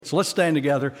So let's stand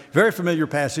together. Very familiar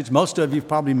passage. Most of you have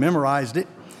probably memorized it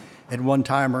at one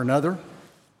time or another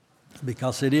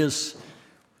because it is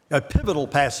a pivotal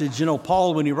passage. You know,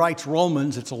 Paul, when he writes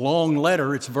Romans, it's a long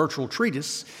letter, it's a virtual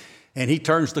treatise, and he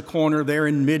turns the corner there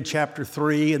in mid-chapter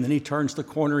 3, and then he turns the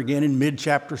corner again in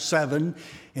mid-chapter 7,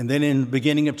 and then in the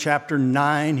beginning of chapter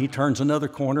 9, he turns another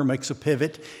corner, makes a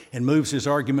pivot, and moves his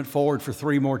argument forward for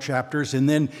 3 more chapters. And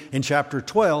then in chapter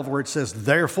 12, where it says,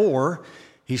 therefore,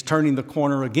 he's turning the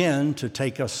corner again to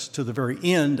take us to the very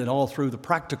end and all through the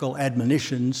practical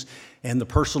admonitions and the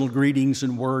personal greetings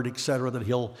and word, etc., that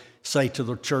he'll say to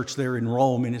the church there in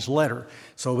Rome in his letter.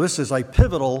 So this is a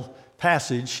pivotal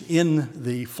passage in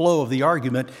the flow of the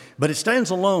argument, but it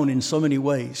stands alone in so many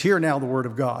ways. Hear now the word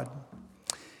of God.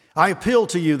 I appeal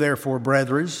to you, therefore,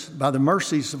 brethren, by the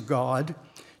mercies of God,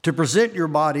 to present your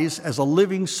bodies as a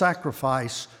living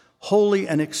sacrifice, holy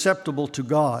and acceptable to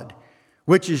God,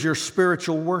 which is your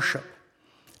spiritual worship.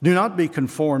 Do not be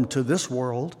conformed to this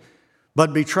world,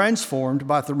 but be transformed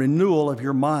by the renewal of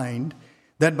your mind,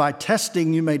 that by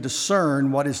testing you may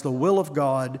discern what is the will of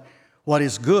God, what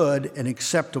is good and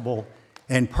acceptable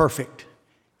and perfect.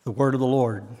 The word of the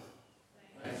Lord.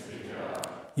 Thanks be to God.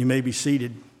 You may be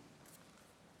seated.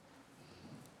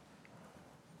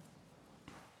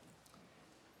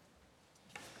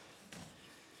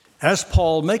 As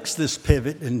Paul makes this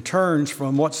pivot and turns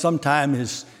from what sometimes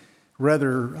is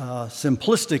rather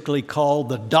simplistically called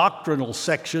the doctrinal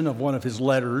section of one of his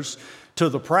letters to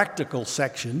the practical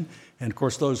section, and of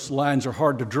course those lines are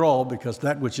hard to draw because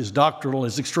that which is doctrinal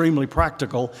is extremely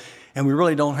practical, and we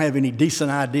really don't have any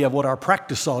decent idea of what our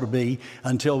practice ought to be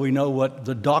until we know what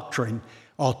the doctrine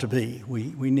ought to be.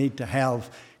 We need to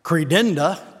have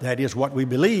credenda, that is what we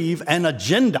believe, and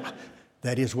agenda,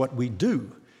 that is what we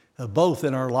do. Both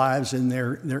in our lives, and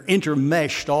they're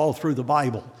intermeshed all through the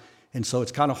Bible. And so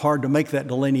it's kind of hard to make that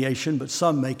delineation, but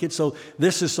some make it. So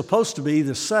this is supposed to be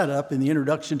the setup in the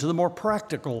introduction to the more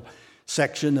practical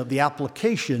section of the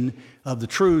application of the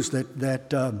truths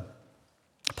that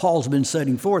Paul's been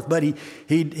setting forth. But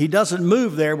he doesn't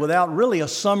move there without really a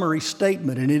summary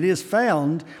statement. And it is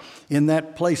found in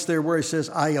that place there where he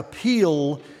says, I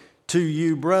appeal to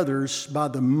you, brothers, by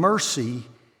the mercy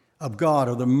of God,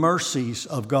 or the mercies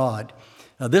of God.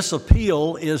 Now, this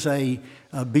appeal is a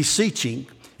beseeching.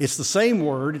 It's the same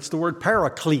word. It's the word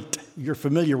paraclete. You're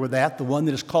familiar with that, the one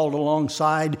that is called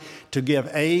alongside to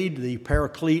give aid. The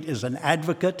paraclete is an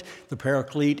advocate. The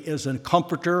paraclete is a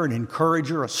comforter, an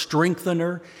encourager, a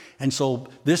strengthener. And so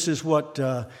this is what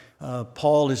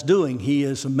Paul is doing. He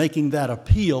is making that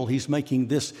appeal. He's making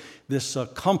this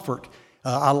comfort.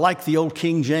 I like the old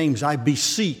King James, I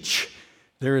beseech.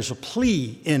 There is a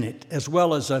plea in it, as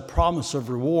well as a promise of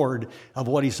reward of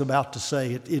what he's about to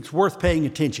say. It's worth paying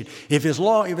attention. If his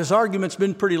argument's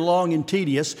been pretty long and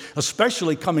tedious,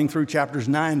 especially coming through chapters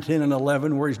 9, 10, and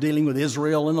 11, where he's dealing with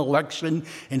Israel and election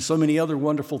and so many other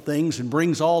wonderful things, and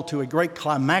brings all to a great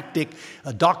climactic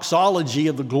doxology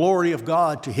of the glory of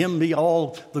God. To him be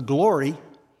all the glory.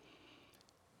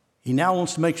 He now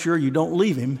wants to make sure you don't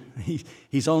leave him.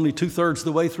 He's only 2/3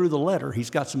 the way through the letter.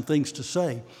 He's got some things to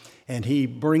say. And he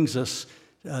brings us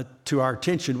to our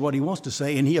attention what he wants to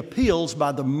say. And he appeals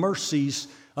by the mercies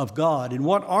of God. And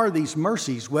what are these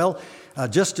mercies? Well,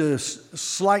 just to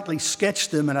slightly sketch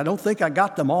them, and I don't think I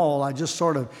got them all. I just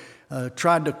sort of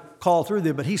tried to call through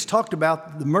them. But he's talked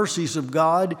about the mercies of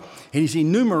God, and he's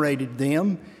enumerated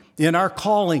them in our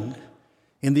calling,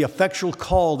 in the effectual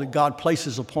call that God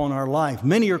places upon our life.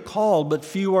 Many are called, but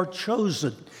few are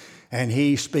chosen. And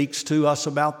he speaks to us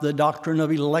about the doctrine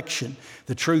of election,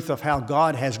 the truth of how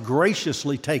God has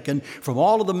graciously taken from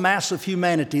all of the mass of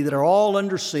humanity that are all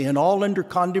under sin, all under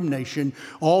condemnation,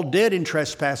 all dead in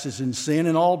trespasses and sin,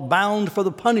 and all bound for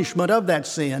the punishment of that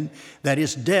sin, that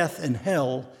is death and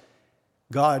hell.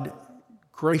 God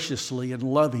graciously and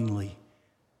lovingly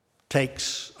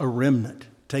takes a remnant,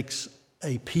 takes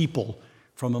a people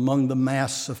from among the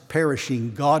mass of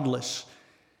perishing, godless,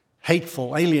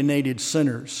 hateful, alienated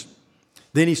sinners.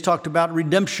 Then he's talked about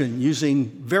redemption, using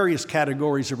various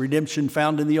categories of redemption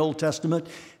found in the Old Testament.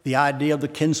 The idea of the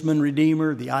kinsman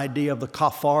redeemer, the idea of the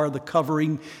kafar, the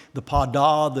covering, the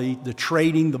padah, the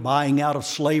trading, the buying out of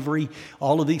slavery.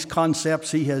 All of these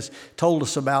concepts he has told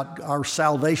us about our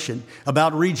salvation,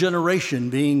 about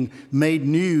regeneration, being made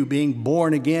new, being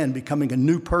born again, becoming a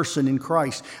new person in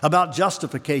Christ, about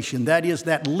justification. That is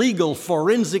that legal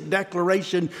forensic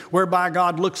declaration whereby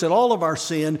God looks at all of our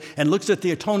sin and looks at the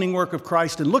atoning work of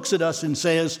Christ and looks at us and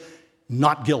says,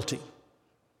 not guilty.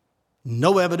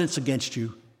 No evidence against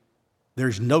you.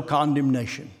 There's no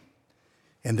condemnation.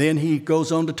 And then he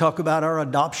goes on to talk about our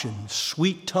adoption,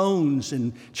 sweet tones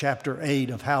in chapter 8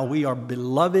 of how we are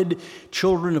beloved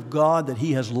children of God, that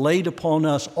he has laid upon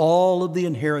us all of the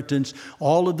inheritance,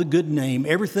 all of the good name,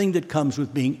 everything that comes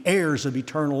with being heirs of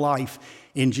eternal life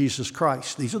in Jesus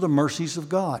Christ. These are the mercies of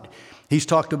God. He's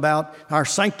talked about our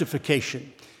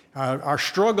sanctification, our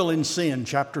struggle in sin,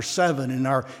 chapter 7, and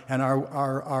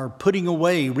our putting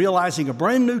away, realizing a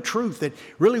brand new truth that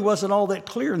really wasn't all that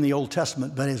clear in the Old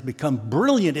Testament, but has become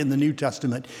brilliant in the New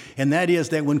Testament. And that is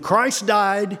that when Christ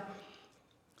died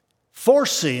for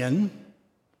sin,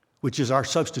 which is our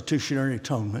substitutionary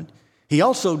atonement, he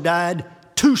also died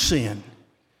to sin,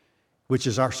 which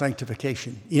is our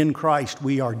sanctification. In Christ,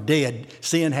 we are dead.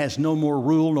 Sin has no more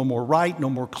rule, no more right, no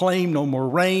more claim, no more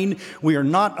reign. We are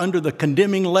not under the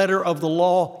condemning letter of the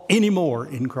law anymore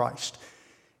in Christ.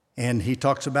 And he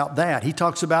talks about that. He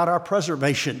talks about our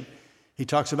preservation. He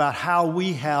talks about how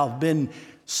we have been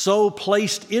so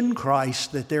placed in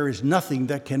Christ that there is nothing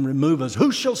that can remove us.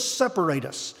 Who shall separate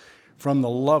us from the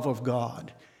love of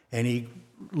God? And he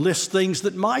lists things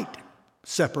that might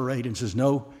separate and says,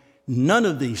 no, none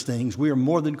of these things. We are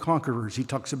more than conquerors. He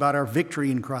talks about our victory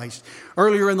in Christ.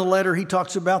 Earlier in the letter, he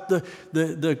talks about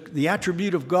the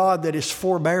attribute of God that is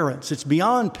forbearance. It's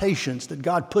beyond patience that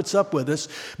God puts up with us.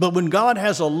 But when God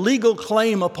has a legal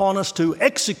claim upon us to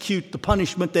execute the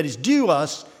punishment that is due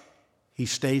us, he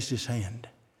stays his hand.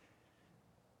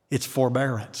 It's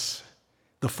forbearance.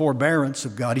 The forbearance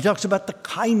of God. He talks about the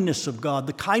kindness of God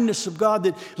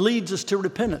that leads us to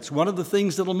repentance. One of the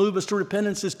things that will move us to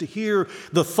repentance is to hear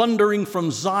the thundering from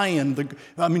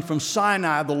from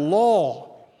Sinai, the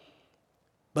law.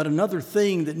 But another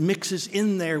thing that mixes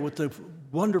in there with the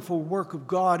wonderful work of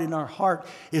God in our heart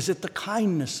is that the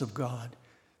kindness of God,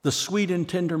 the sweet and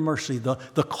tender mercy, the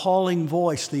calling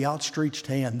voice, the outstretched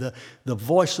hand, the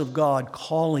voice of God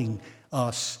calling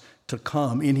us to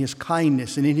come in his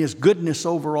kindness and in his goodness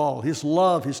overall, his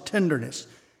love, his tenderness.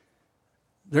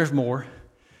 There's more.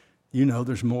 You know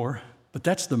there's more. But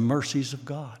that's the mercies of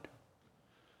God.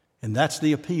 And that's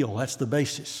the appeal. That's the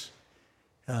basis.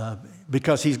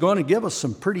 Because he's going to give us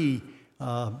some pretty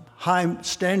high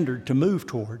standard to move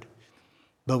toward.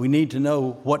 But we need to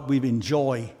know what we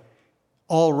enjoy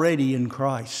already in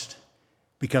Christ.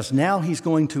 Because now he's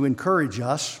going to encourage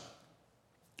us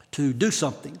to do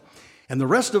something. And the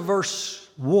rest of verse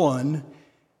 1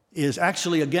 is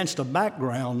actually against a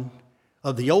background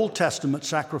of the Old Testament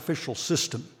sacrificial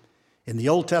system. In the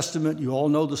Old Testament, you all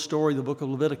know the story. The book of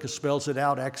Leviticus spells it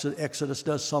out. Exodus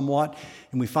does somewhat.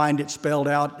 And we find it spelled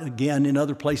out again in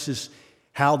other places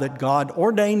how that God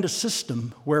ordained a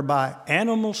system whereby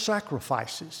animal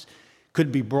sacrifices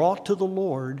could be brought to the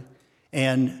Lord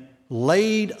and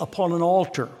laid upon an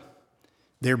altar,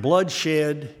 their blood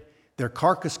shed, their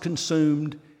carcass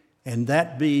consumed, and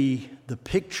that be the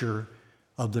picture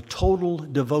of the total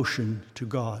devotion to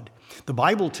God. The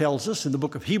Bible tells us, in the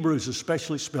book of Hebrews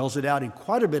especially, spells it out in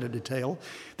quite a bit of detail,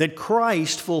 that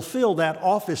Christ fulfilled that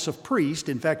office of priest.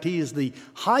 In fact, he is the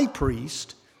high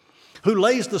priest who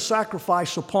lays the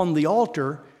sacrifice upon the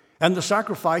altar, and the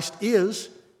sacrifice is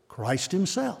Christ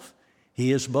himself.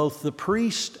 He is both the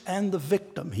priest and the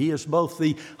victim. He is both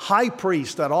the high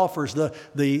priest that offers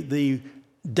the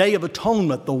Day of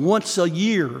Atonement, the once a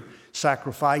year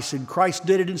sacrifice, and Christ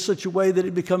did it in such a way that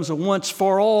it becomes a once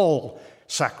for all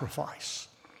sacrifice.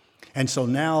 And so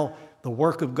now the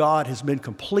work of God has been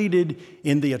completed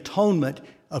in the atonement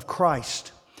of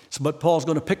Christ. But Paul's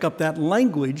going to pick up that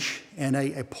language and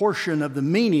a portion of the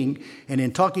meaning, and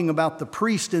in talking about the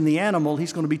priest and the animal,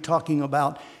 he's going to be talking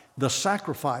about the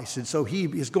sacrifice. And so he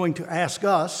is going to ask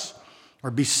us,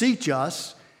 or beseech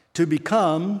us, to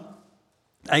become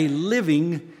a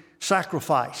living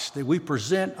sacrifice, that we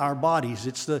present our bodies.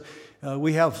 It's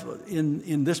we have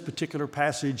in this particular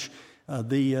passage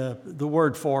the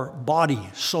word for body,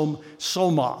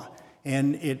 soma,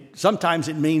 and sometimes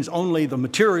it means only the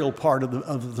material part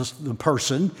of the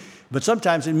person, but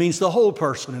sometimes it means the whole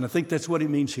person, and I think that's what it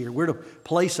means here. We're to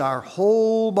place our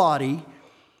whole body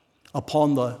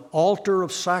upon the altar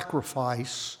of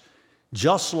sacrifice,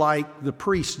 just like the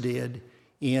priest did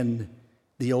in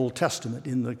the Old Testament,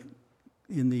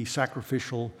 in the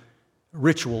sacrificial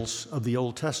rituals of the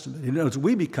Old Testament. In other words,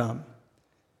 we become,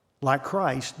 like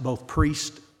Christ, both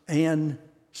priest and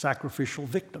sacrificial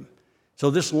victim.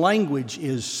 So this language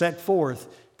is set forth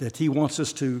that he wants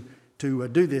us to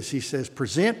do this. He says,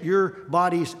 present your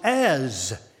bodies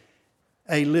as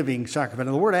a living sacrifice.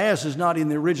 Now, the word as is not in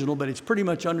the original, but it's pretty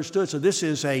much understood. So this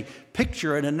is a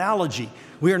picture, an analogy.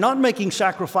 We are not making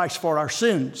sacrifice for our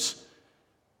sins.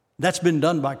 That's been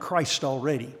done by Christ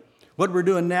already. What we're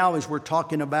doing now is we're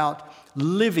talking about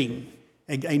living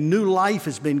A new life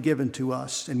has been given to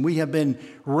us, and we have been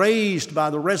raised by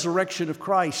the resurrection of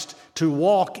Christ to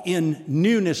walk in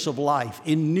newness of life,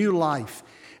 in new life.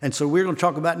 And so we're going to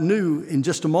talk about new in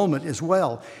just a moment as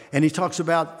well. And he talks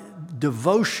about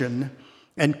devotion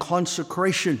and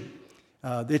consecration.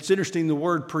 It's interesting, the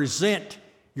word present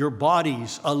your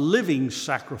bodies a living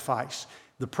sacrifice.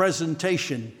 The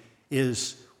presentation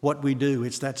is what we do.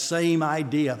 It's that same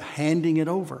idea of handing it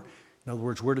over. In other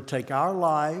words, we're to take our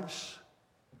lives,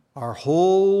 our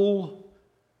whole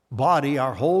body,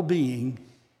 our whole being,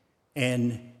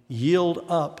 and yield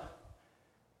up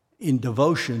in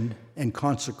devotion and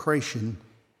consecration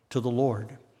to the Lord.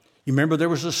 You remember there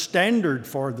was a standard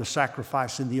for the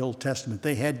sacrifice in the Old Testament.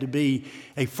 They had to be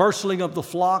a firstling of the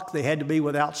flock. They had to be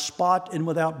without spot and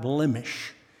without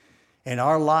blemish. And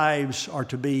our lives are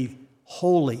to be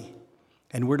holy,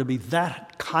 and we're to be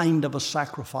that kind of a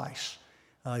sacrifice.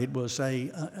 It was an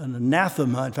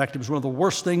anathema. In fact, it was one of the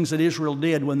worst things that Israel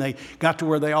did when they got to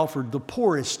where they offered the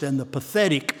poorest and the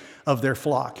pathetic of their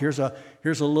flock. Here's a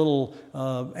little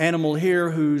animal here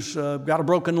who's got a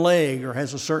broken leg or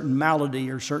has a certain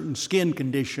malady or certain skin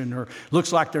condition or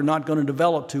looks like they're not going to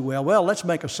develop too well. Well, let's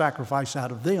make a sacrifice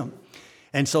out of them.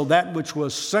 And so that which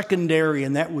was secondary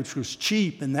and that which was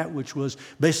cheap and that which was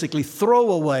basically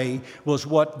throwaway was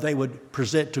what they would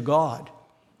present to God.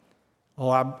 Oh,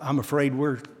 I'm afraid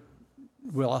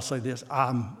I'll say this,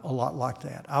 I'm a lot like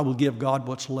that. I will give God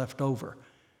what's left over.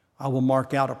 I will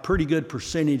mark out a pretty good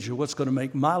percentage of what's going to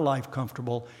make my life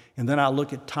comfortable, and then I'll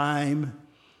look at time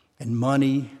and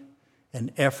money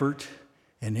and effort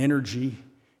and energy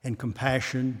and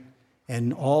compassion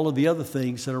and all of the other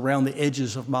things that are around the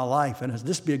edges of my life. And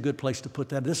this be a good place to put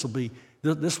that. This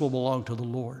will belong to the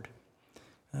Lord.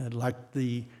 Like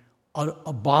the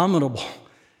abominable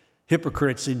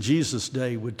hypocrites in Jesus'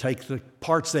 day would take the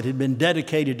parts that had been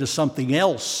dedicated to something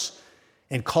else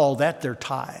and call that their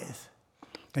tithe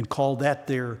and call that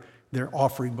their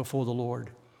offering before the Lord.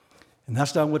 And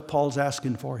that's not what Paul's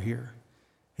asking for here.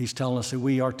 He's telling us that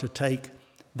we are to take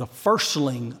the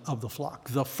firstling of the flock,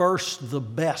 the first, the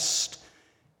best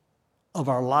of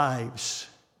our lives,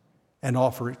 and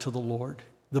offer it to the Lord.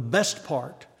 The best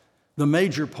part, the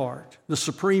major part, the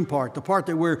supreme part, the part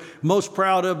that we're most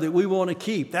proud of, that we want to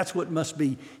keep. That's what must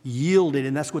be yielded,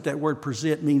 and that's what that word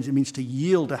present means. It means to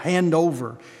yield, to hand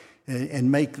over,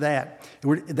 and make that.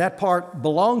 That part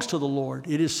belongs to the Lord.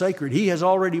 It is sacred. He has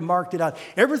already marked it out.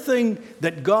 Everything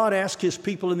that God asked His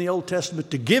people in the Old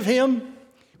Testament to give Him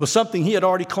was something He had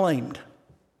already claimed.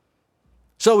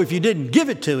 So if you didn't give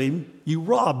it to Him, you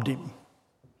robbed Him.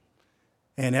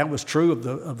 And that was true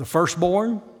of the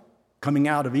firstborn coming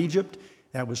out of Egypt.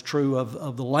 That was true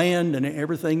of the land and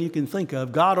everything you can think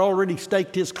of. God already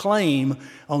staked His claim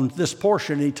on this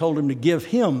portion, and He told them to give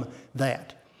Him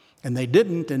that. And they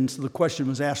didn't, and so the question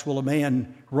was asked, will a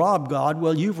man rob God?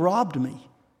 Well, you've robbed me,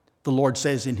 the Lord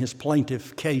says in His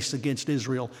plaintiff case against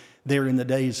Israel there in the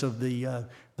days of the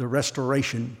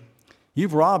restoration.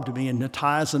 You've robbed me in the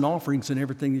tithes and offerings and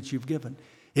everything that you've given.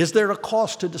 Is there a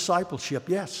cost to discipleship?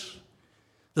 Yes.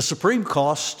 The supreme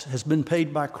cost has been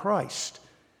paid by Christ.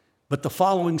 But the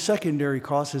following secondary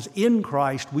cost is in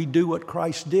Christ we do what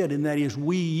Christ did, and that is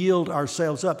we yield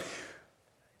ourselves up.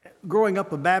 Growing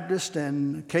up a Baptist,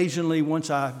 and occasionally once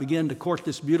I began to court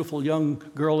this beautiful young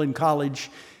girl in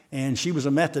college, and she was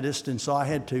a Methodist, and so I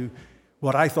had to,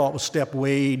 what I thought was step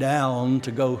way down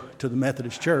to go to the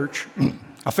Methodist church.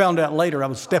 I found out later I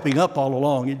was stepping up all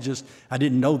along. I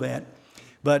didn't know that.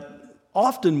 But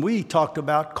often we talked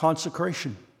about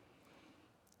consecration,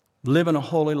 living a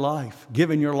holy life,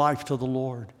 giving your life to the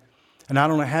Lord. And I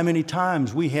don't know how many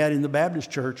times we had in the Baptist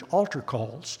church altar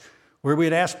calls where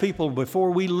we'd ask people, before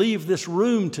we leave this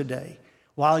room today,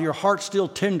 while your heart's still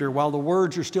tender, while the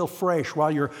words are still fresh,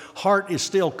 while your heart is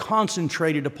still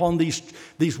concentrated upon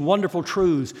these wonderful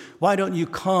truths, why don't you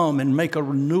come and make a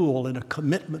renewal and a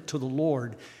commitment to the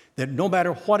Lord that no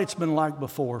matter what it's been like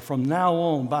before, from now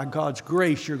on, by God's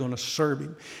grace, you're going to serve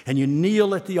Him. And you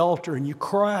kneel at the altar and you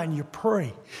cry and you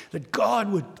pray that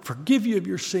God would forgive you of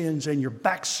your sins and your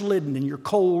backslidden and your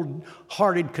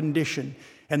cold-hearted condition,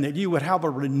 and that you would have a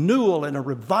renewal and a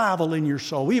revival in your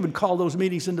soul. We even call those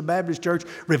meetings in the Baptist church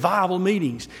revival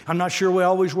meetings. I'm not sure we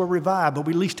always were revived, but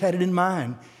we at least had it in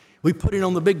mind. We put it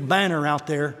on the big banner out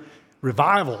there,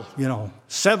 revival,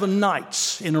 7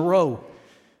 nights in a row.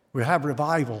 We have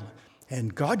revival.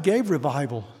 And God gave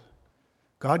revival.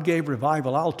 God gave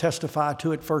revival. I'll testify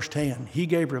to it firsthand. He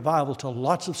gave revival to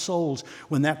lots of souls.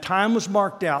 When that time was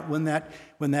marked out, when that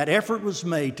effort was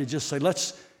made to just say,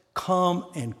 let's come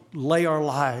and lay our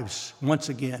lives once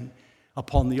again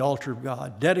upon the altar of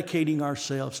God, dedicating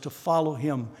ourselves to follow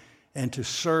Him and to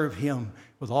serve Him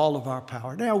with all of our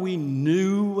power. Now, we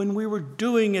knew when we were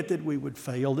doing it that we would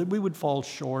fail, that we would fall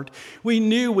short. We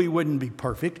knew we wouldn't be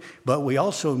perfect, but we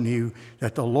also knew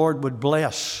that the Lord would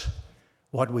bless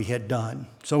what we had done.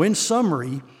 So in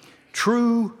summary,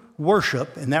 true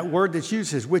worship, and that word that's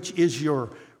used is, which is your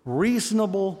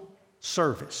reasonable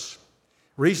service.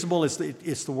 Reasonable is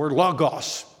it's the word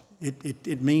logos.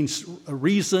 It means a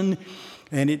reason,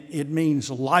 and it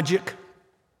means logic.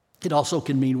 It also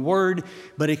can mean word,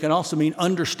 but it can also mean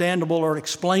understandable or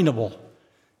explainable.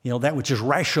 That which is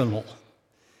rational.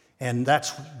 And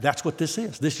that's what this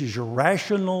is. This is your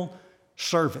rational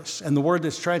service. And the word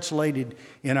that's translated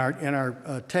in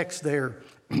our text there,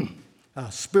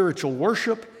 spiritual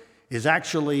worship, is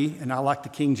actually, and I like the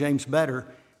King James better,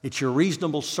 it's your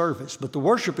reasonable service. But the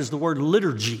worship is the word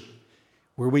liturgy,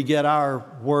 where we get our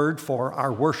word for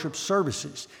our worship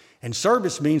services. And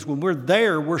service means when we're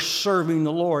there, we're serving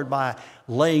the Lord by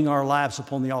laying our lives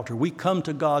upon the altar. We come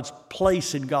to God's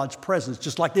place in God's presence,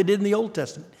 just like they did in the Old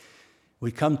Testament.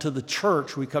 We come to the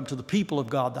church, we come to the people of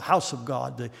God, the house of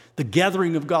God, the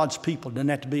gathering of God's people. It doesn't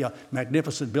have to be a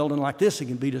magnificent building like this. It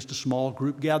can be just a small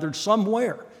group gathered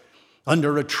somewhere,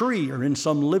 under a tree or in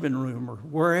some living room or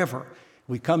wherever.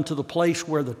 We come to the place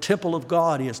where the temple of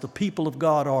God is, the people of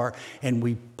God are, and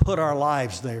we put our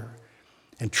lives there.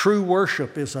 And true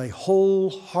worship is a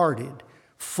wholehearted,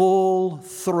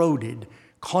 full-throated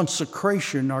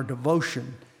consecration or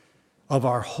devotion of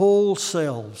our whole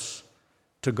selves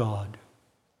to God.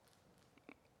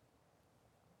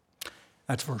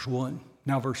 That's verse 1.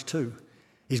 Now verse 2.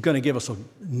 He's going to give us a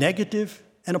negative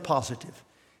and a positive.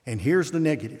 And here's the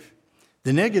negative.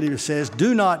 The negative says,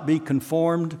 do not be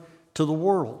conformed to the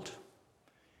world.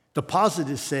 The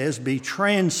positive says, be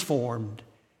transformed.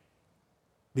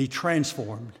 Be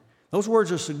transformed. Those words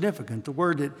are significant. The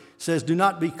word that says, do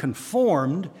not be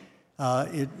conformed,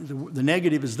 the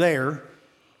negative is there.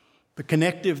 The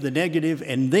connective, the negative,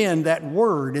 and then that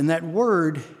word. And that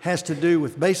word has to do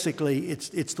with basically,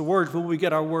 it's the word where we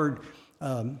get our word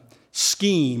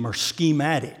scheme or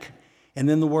schematic. And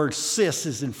then the word sys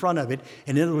is in front of it.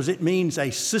 And in other words, it means a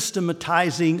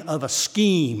systematizing of a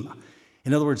scheme.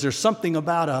 In other words, there's something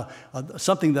about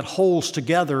something that holds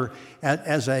together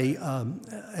as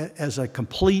a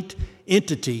complete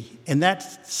entity. And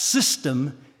that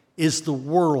system is the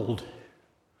world.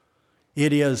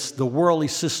 It is the worldly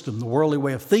system, the worldly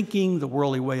way of thinking, the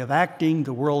worldly way of acting,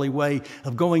 the worldly way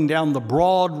of going down the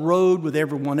broad road with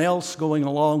everyone else, going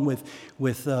along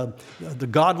with the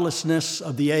godlessness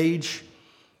of the age.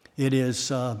 It is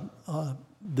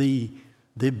the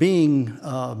being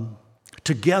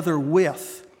together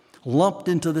with, lumped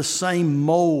into the same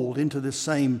mold, into the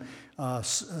same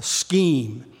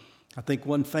scheme. I think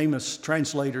one famous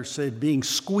translator said, being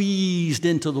squeezed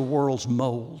into the world's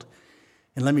mold.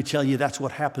 And let me tell you, that's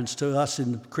what happens to us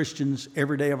in Christians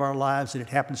every day of our lives, and it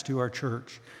happens to our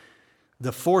church.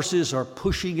 The forces are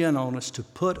pushing in on us to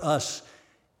put us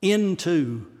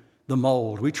into the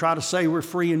mold. We try to say we're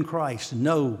free in Christ.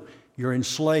 No, you're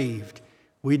enslaved.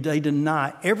 They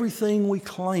deny everything we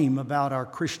claim about our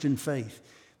Christian faith.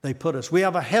 They put us. We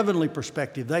have a heavenly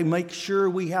perspective. They make sure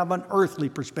we have an earthly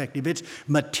perspective. It's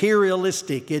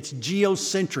materialistic. It's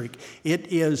geocentric.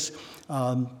 It is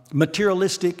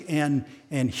materialistic and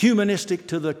humanistic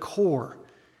to the core.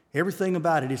 Everything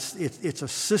about it, it's a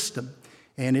system.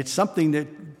 And it's something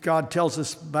that God tells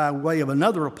us by way of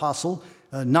another apostle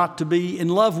not to be in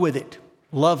love with it.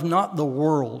 Love not the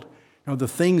world, the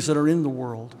things that are in the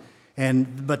world.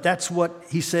 But that's what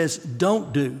he says,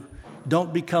 don't do.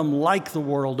 Don't become like the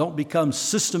world. Don't become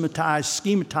systematized,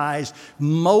 schematized,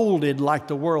 molded like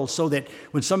the world, so that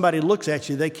when somebody looks at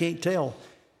you, they can't tell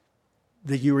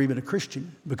that you're even a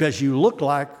Christian, because you look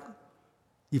like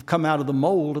you've come out of the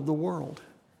mold of the world.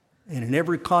 And in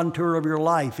every contour of your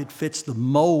life, it fits the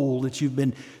mold that you've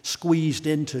been squeezed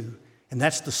into. And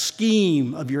that's the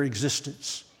scheme of your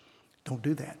existence. Don't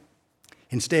do that.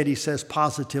 Instead, he says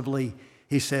positively,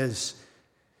 he says,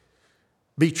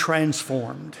 be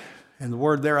transformed. And the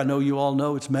word there, I know you all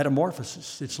know, it's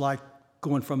metamorphosis. It's like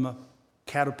going from a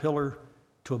caterpillar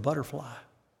to a butterfly.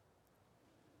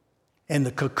 And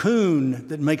the cocoon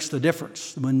that makes the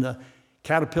difference. When the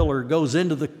caterpillar goes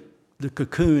into the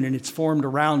cocoon and it's formed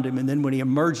around him, and then when he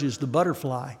emerges, the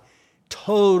butterfly,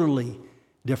 totally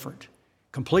different,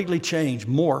 completely changed,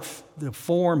 morph. The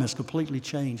form has completely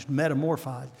changed,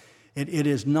 metamorphized. It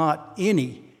is not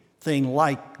anything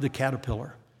like the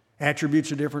caterpillar.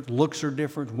 Attributes are different, looks are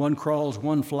different. One crawls,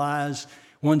 one flies,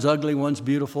 one's ugly, one's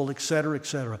beautiful, et cetera, et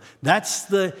cetera. That's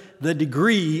the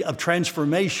degree of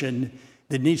transformation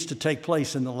that needs to take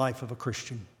place in the life of a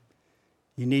Christian.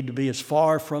 You need to be as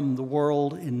far from the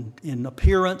world in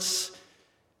appearance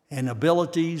and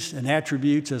abilities and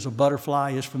attributes as a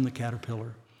butterfly is from the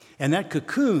caterpillar. And that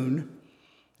cocoon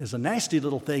is a nasty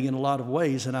little thing in a lot of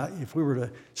ways. And if we were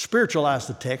to spiritualize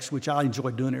the text, which I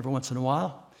enjoy doing every once in a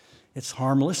while, it's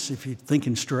harmless if you're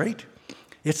thinking straight.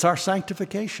 It's our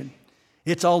sanctification.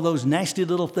 It's all those nasty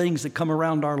little things that come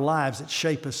around our lives that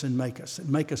shape us and make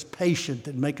us patient,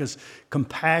 that make us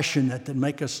compassionate, that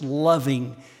make us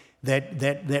loving,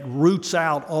 that roots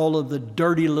out all of the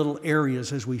dirty little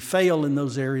areas as we fail in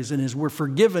those areas and as we're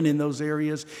forgiven in those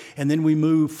areas, and then we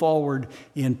move forward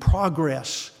in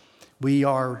progress.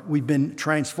 We've been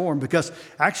transformed, because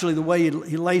actually the way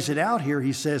he lays it out here,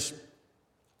 he says,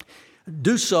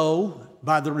 do so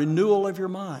by the renewal of your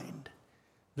mind.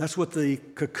 That's what the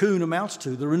cocoon amounts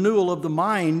to. The renewal of the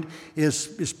mind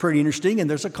is pretty interesting, and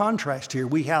there's a contrast here.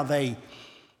 We have a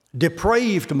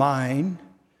depraved mind,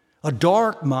 a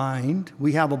dark mind,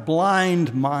 we have a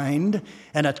blind mind,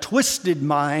 and a twisted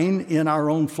mind in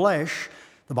our own flesh.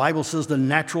 The Bible says the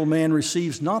natural man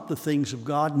receives not the things of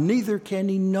God, neither can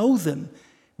he know them,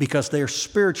 because they are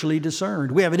spiritually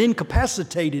discerned. We have an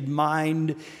incapacitated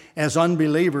mind as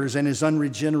unbelievers and as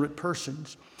unregenerate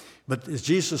persons. But as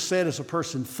Jesus said, as a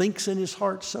person thinks in his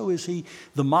heart, so is he.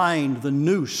 The mind, the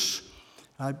nous.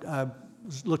 I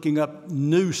was looking up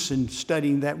nous and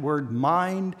studying that word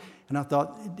mind, and I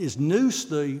thought, is nous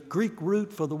the Greek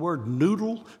root for the word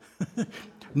noodle?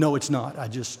 No, it's not. I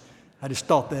just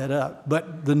thought that up.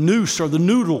 But the nous, or the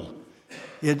noodle,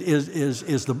 it is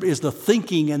the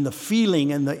thinking and the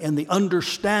feeling and the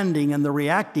understanding and the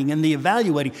reacting and the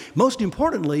evaluating. Most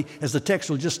importantly, as the text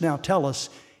will just now tell us,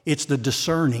 it's the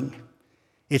discerning.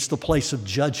 It's the place of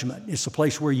judgment. It's the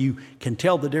place where you can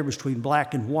tell the difference between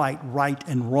black and white, right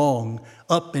and wrong,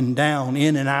 up and down,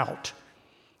 in and out.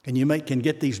 And you can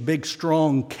get these big,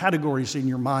 strong categories in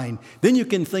your mind. Then you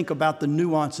can think about the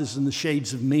nuances and the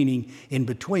shades of meaning in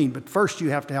between. But first you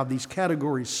have to have these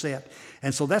categories set.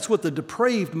 And so that's what the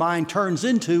depraved mind turns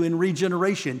into in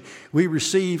regeneration. We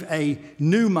receive a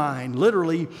new mind.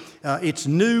 Literally, it's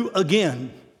new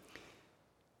again.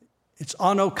 It's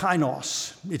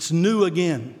anokainos. It's new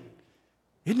again.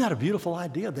 Isn't that a beautiful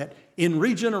idea? That in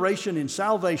regeneration, in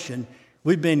salvation,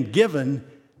 we've been given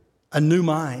a new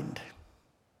mind.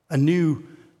 A new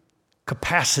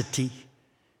capacity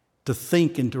to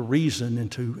think and to reason and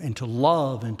to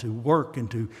love and to work and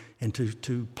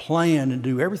to plan and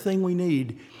do everything we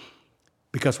need,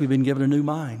 because we've been given a new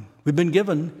mind. We've been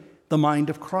given the mind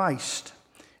of Christ.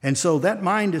 And so that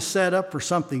mind is set up for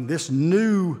something. This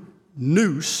new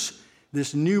nous,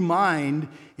 this new mind,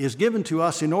 is given to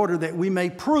us in order that we may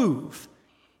prove.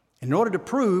 In order to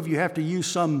prove, you have to use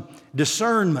some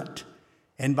discernment.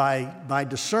 And by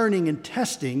discerning and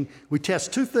testing, we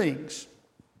test two things.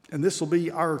 And this will be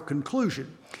our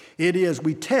conclusion. It is,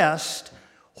 we test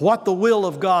what the will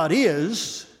of God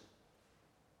is,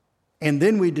 and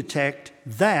then we detect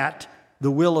that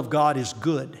the will of God is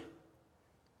good.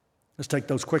 Let's take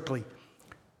those quickly.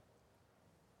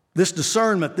 This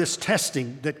discernment, this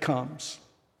testing that comes.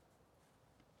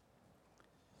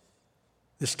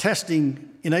 This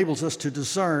testing enables us to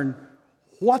discern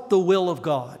what the will of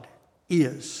God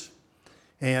is.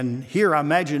 And here I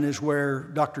imagine is where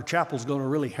Dr. Chappell's going to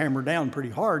really hammer down pretty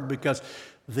hard, because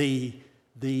the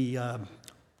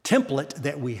template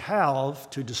that we have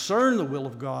to discern the will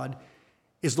of God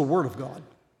is the Word of God,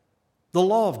 the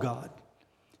law of God.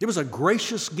 It was a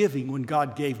gracious giving when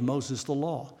God gave Moses the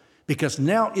law, because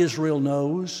now Israel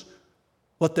knows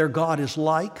what their God is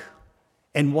like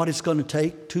and what it's going to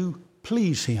take to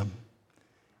please Him,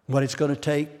 what it's going to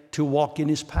take to walk in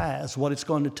His paths, what it's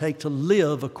going to take to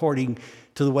live according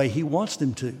to the way He wants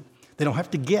them to. They don't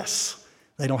have to guess.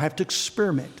 They don't have to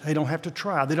experiment. They don't have to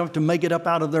try. They don't have to make it up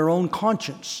out of their own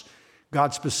conscience.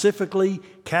 God specifically,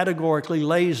 categorically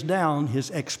lays down His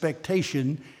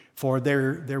expectation for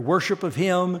their worship of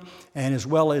Him, and as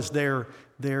well as their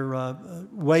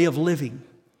way of living.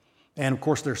 And of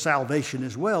course their salvation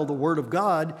as well. The Word of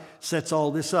God sets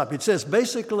all this up. It says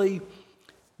basically,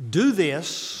 do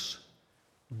this,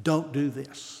 don't do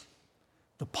this.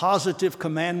 The positive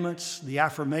commandments, the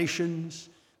affirmations,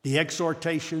 the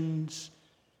exhortations,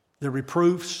 the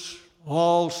reproofs,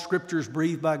 all Scriptures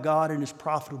breathed by God and is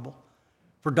profitable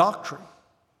for doctrine,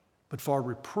 but for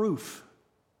reproof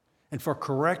and for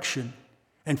correction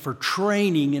and for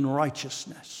training in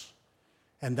righteousness.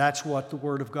 And that's what the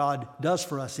Word of God does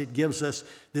for us. It gives us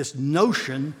this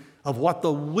notion of what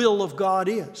the will of God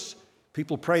is.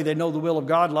 People pray they know the will of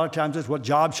God. A lot of times it's what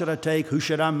job should I take? Who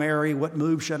should I marry? What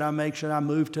move should I make? Should I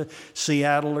move to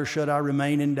Seattle or should I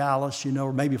remain in Dallas?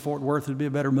 Or maybe Fort Worth would be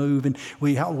a better move. And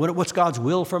what's God's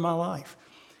will for my life?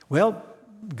 Well,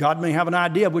 God may have an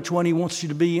idea of which one he wants you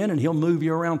to be in, and he'll move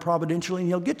you around providentially and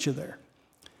he'll get you there.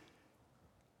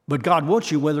 But God wants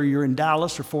you, whether you're in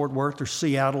Dallas or Fort Worth or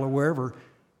Seattle or wherever,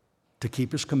 to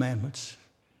keep his commandments,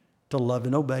 to love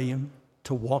and obey him,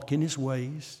 to walk in his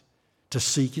ways, to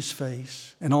seek his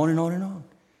face, and on and on and on.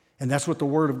 And that's what the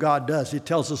Word of God does. It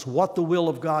tells us what the will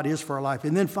of God is for our life.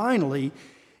 And then finally,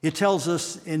 it tells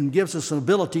us and gives us an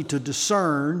ability to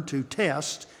discern, to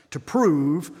test, to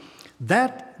prove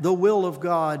that the will of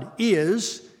God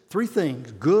is three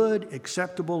things: good,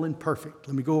 acceptable, and perfect.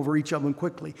 Let me go over each of them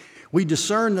quickly. We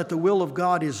discern that the will of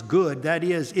God is good. That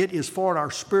is, it is for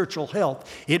our spiritual health.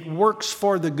 It works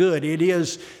for the good. It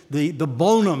is the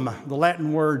bonum, the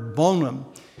Latin word bonum,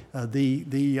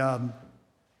 the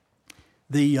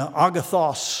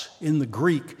agathos in the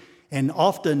Greek. And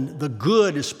often the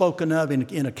good is spoken of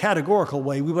in a categorical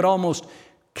way. We would almost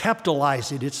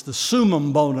capitalize it. It's the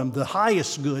summum bonum, the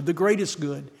highest good, the greatest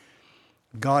good.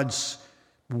 God's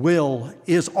will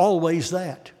is always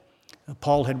that.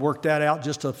 Paul had worked that out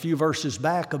just a few verses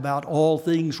back about all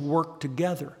things work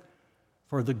together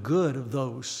for the good of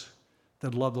those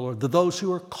that love the Lord, those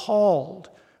who are called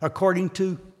according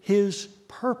to his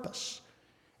purpose.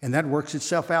 And that works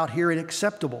itself out here in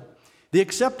acceptable. The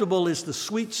acceptable is the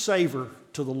sweet savor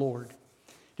to the Lord.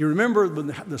 Do you remember when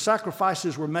the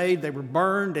sacrifices were made, they were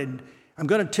burned? And I'm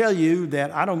going to tell you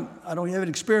that I haven't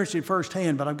experienced it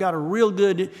firsthand, but I've got a real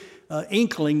good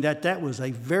inkling that was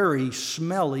a very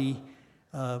smelly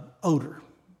odor.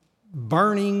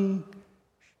 Burning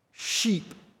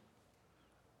sheep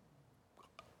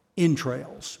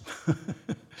entrails.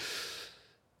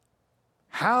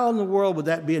 How in the world would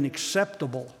that be an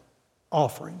acceptable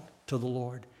offering to the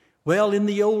Lord? Well, in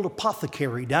the old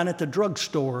apothecary down at the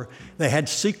drugstore, they had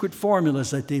secret formulas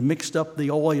that they mixed up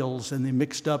the oils and they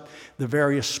mixed up the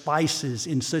various spices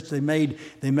in such they made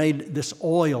this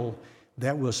oil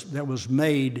that was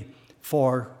made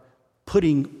for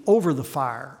putting over the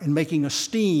fire and making a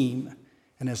steam.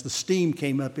 And as the steam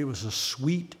came up, it was a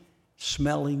sweet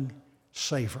smelling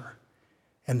savor.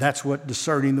 And that's what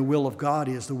discerning the will of God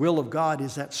is. The will of God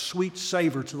is that sweet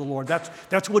savor to the Lord.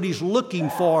 That's what he's looking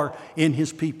for in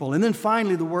his people. And then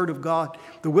finally, the word of God,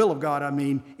 the will of God,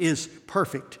 is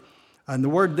perfect. And the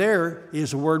word there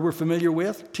is a word we're familiar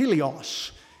with,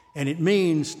 teleos. And it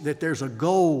means that there's a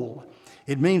goal.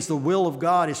 It means the will of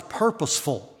God is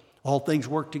purposeful. All things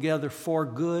work together for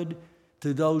good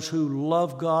to those who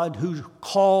love God, who's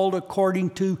called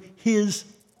according to his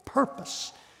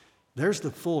purpose. There's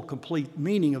the full, complete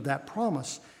meaning of that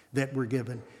promise that we're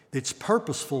given. It's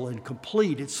purposeful and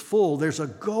complete. It's full. There's a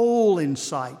goal in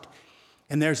sight.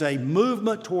 And there's a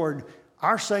movement toward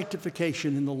our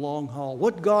sanctification in the long haul.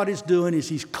 What God is doing is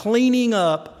he's cleaning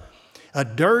up a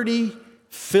dirty,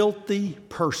 filthy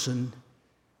person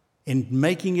and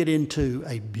making it into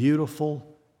a beautiful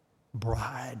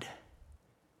bride.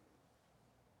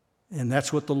 And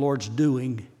that's what the Lord's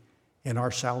doing in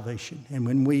our salvation. And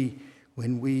when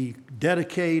we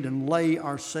dedicate and lay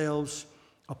ourselves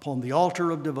upon the altar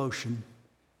of devotion,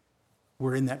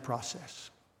 we're in that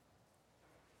process.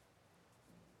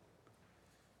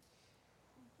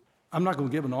 I'm not going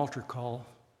to give an altar call.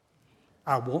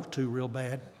 I want to real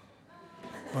bad.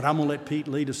 But I'm going to let Pete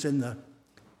lead us in the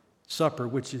supper,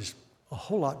 which is a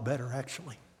whole lot better,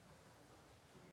 actually.